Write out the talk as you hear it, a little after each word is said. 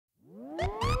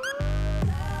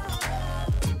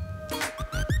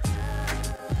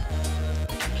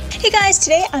Hey guys,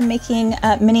 today I'm making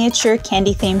miniature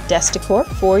candy themed desk decor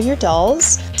for your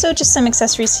dolls. So just some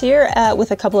accessories here with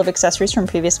a couple of accessories from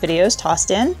previous videos tossed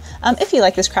in. If you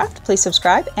like this craft, please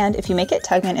subscribe, and if you make it,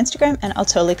 tag me on Instagram and I'll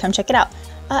totally come check it out.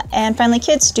 And finally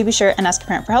kids, do be sure and ask a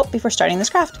parent for help before starting this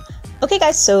craft. Okay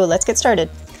guys, so let's get started.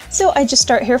 So I just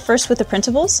start here first with the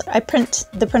printables. I print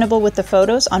the printable with the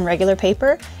photos on regular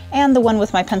paper and the one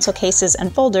with my pencil cases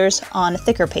and folders on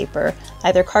thicker paper,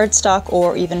 either cardstock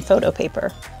or even photo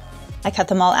paper. I cut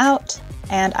them all out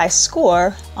and I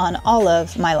score on all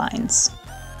of my lines.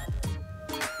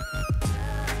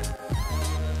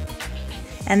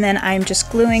 And then I'm just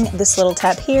gluing this little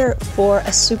tab here for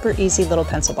a super easy little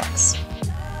pencil box.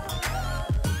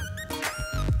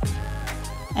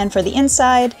 And for the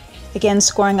inside, again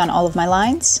scoring on all of my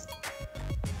lines,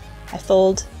 I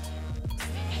fold,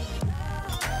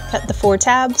 cut the 4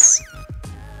 tabs,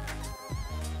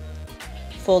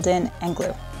 fold in and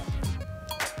glue.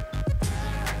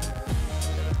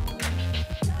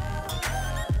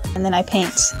 And then I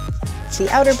paint the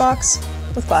outer box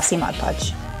with glossy Mod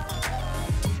Podge.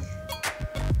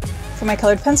 For my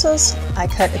colored pencils, I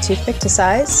cut a toothpick to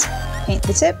size, paint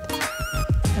the tip,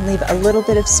 and leave a little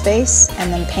bit of space,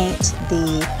 and then paint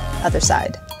the other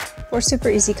side. For super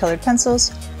easy colored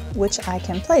pencils, which I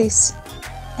can place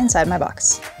inside my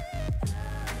box.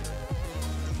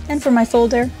 And for my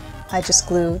folder, I just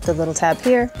glue the little tab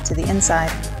here to the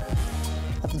inside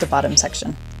of the bottom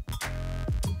section.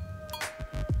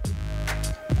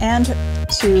 And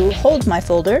to hold my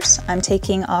folders, I'm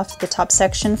taking off the top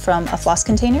section from a floss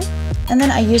container, and then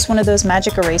I use one of those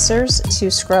magic erasers to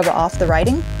scrub off the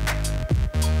writing.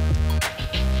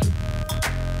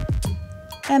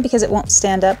 And because it won't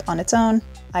stand up on its own,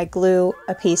 I glue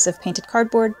a piece of painted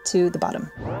cardboard to the bottom.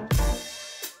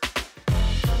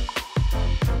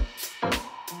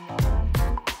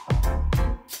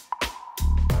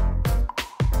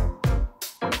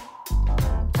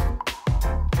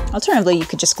 Alternatively, you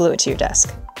could just glue it to your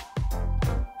desk.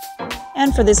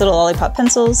 And for these little lollipop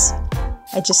pencils,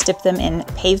 I just dip them in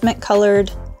pavement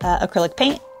colored acrylic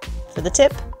paint for the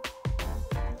tip,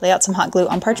 lay out some hot glue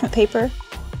on parchment paper,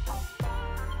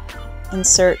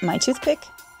 insert my toothpick,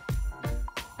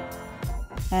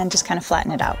 and just kind of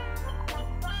flatten it out.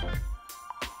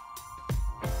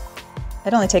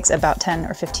 It only takes about 10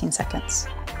 or 15 seconds.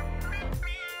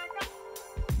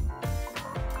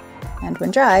 And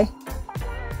when dry,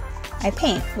 I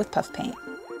paint with puff paint.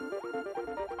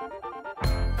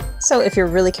 So if you're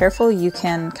really careful, you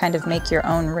can kind of make your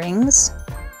own rings,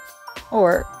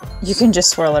 or you can just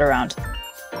swirl it around,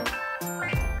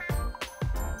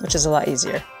 which is a lot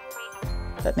easier,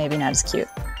 but maybe not as cute.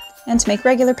 And to make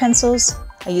regular pencils,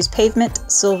 I use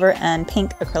pavement, silver, and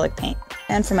pink acrylic paint.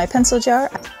 And for my pencil jar,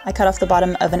 I cut off the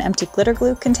bottom of an empty glitter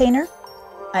glue container.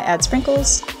 I add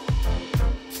sprinkles,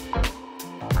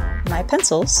 my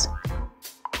pencils,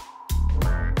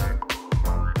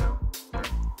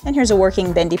 and here's a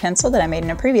working bendy pencil that I made in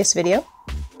a previous video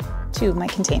to my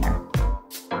container.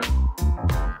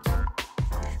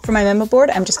 For my memo board,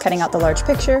 I'm just cutting out the large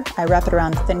picture. I wrap it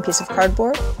around a thin piece of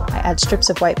cardboard. I add strips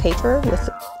of white paper with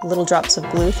little drops of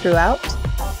glue throughout.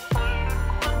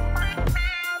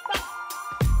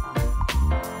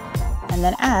 And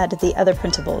then add the other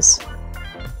printables.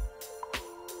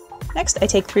 Next, I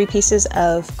take 3 pieces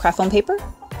of craft foam paper,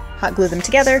 hot glue them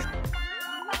together,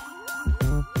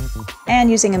 and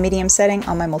using a medium setting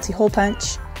on my multi-hole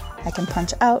punch, I can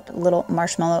punch out little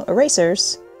marshmallow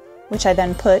erasers, which I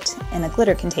then put in a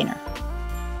glitter container.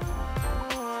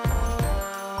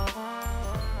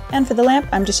 And for the lamp,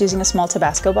 I'm just using a small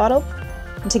Tabasco bottle.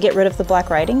 And to get rid of the black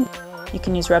writing, you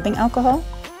can use rubbing alcohol.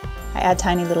 I add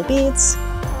tiny little beads.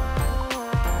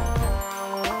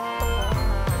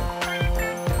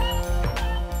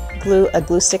 Glue a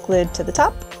glue stick lid to the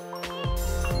top.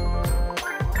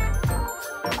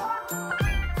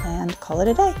 And call it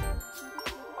a day.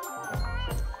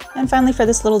 And finally for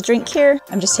this little drink here,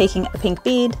 I'm just taking a pink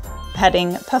bead,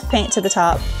 adding puff paint to the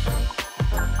top.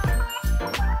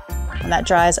 When that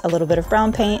dries, a little bit of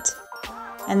brown paint,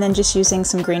 and then just using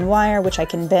some green wire, which I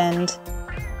can bend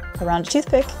around a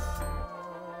toothpick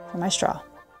for my straw.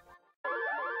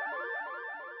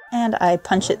 And I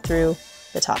punch it through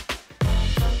the top.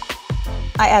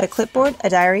 I add a clipboard, a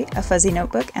diary, a fuzzy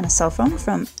notebook, and a cell phone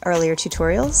from earlier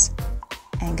tutorials.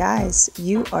 And guys,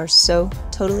 you are so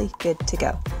totally good to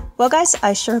go. Well guys,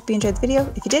 I sure hope you enjoyed the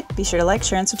video. If you did, be sure to like,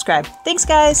 share, and subscribe. Thanks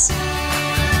guys!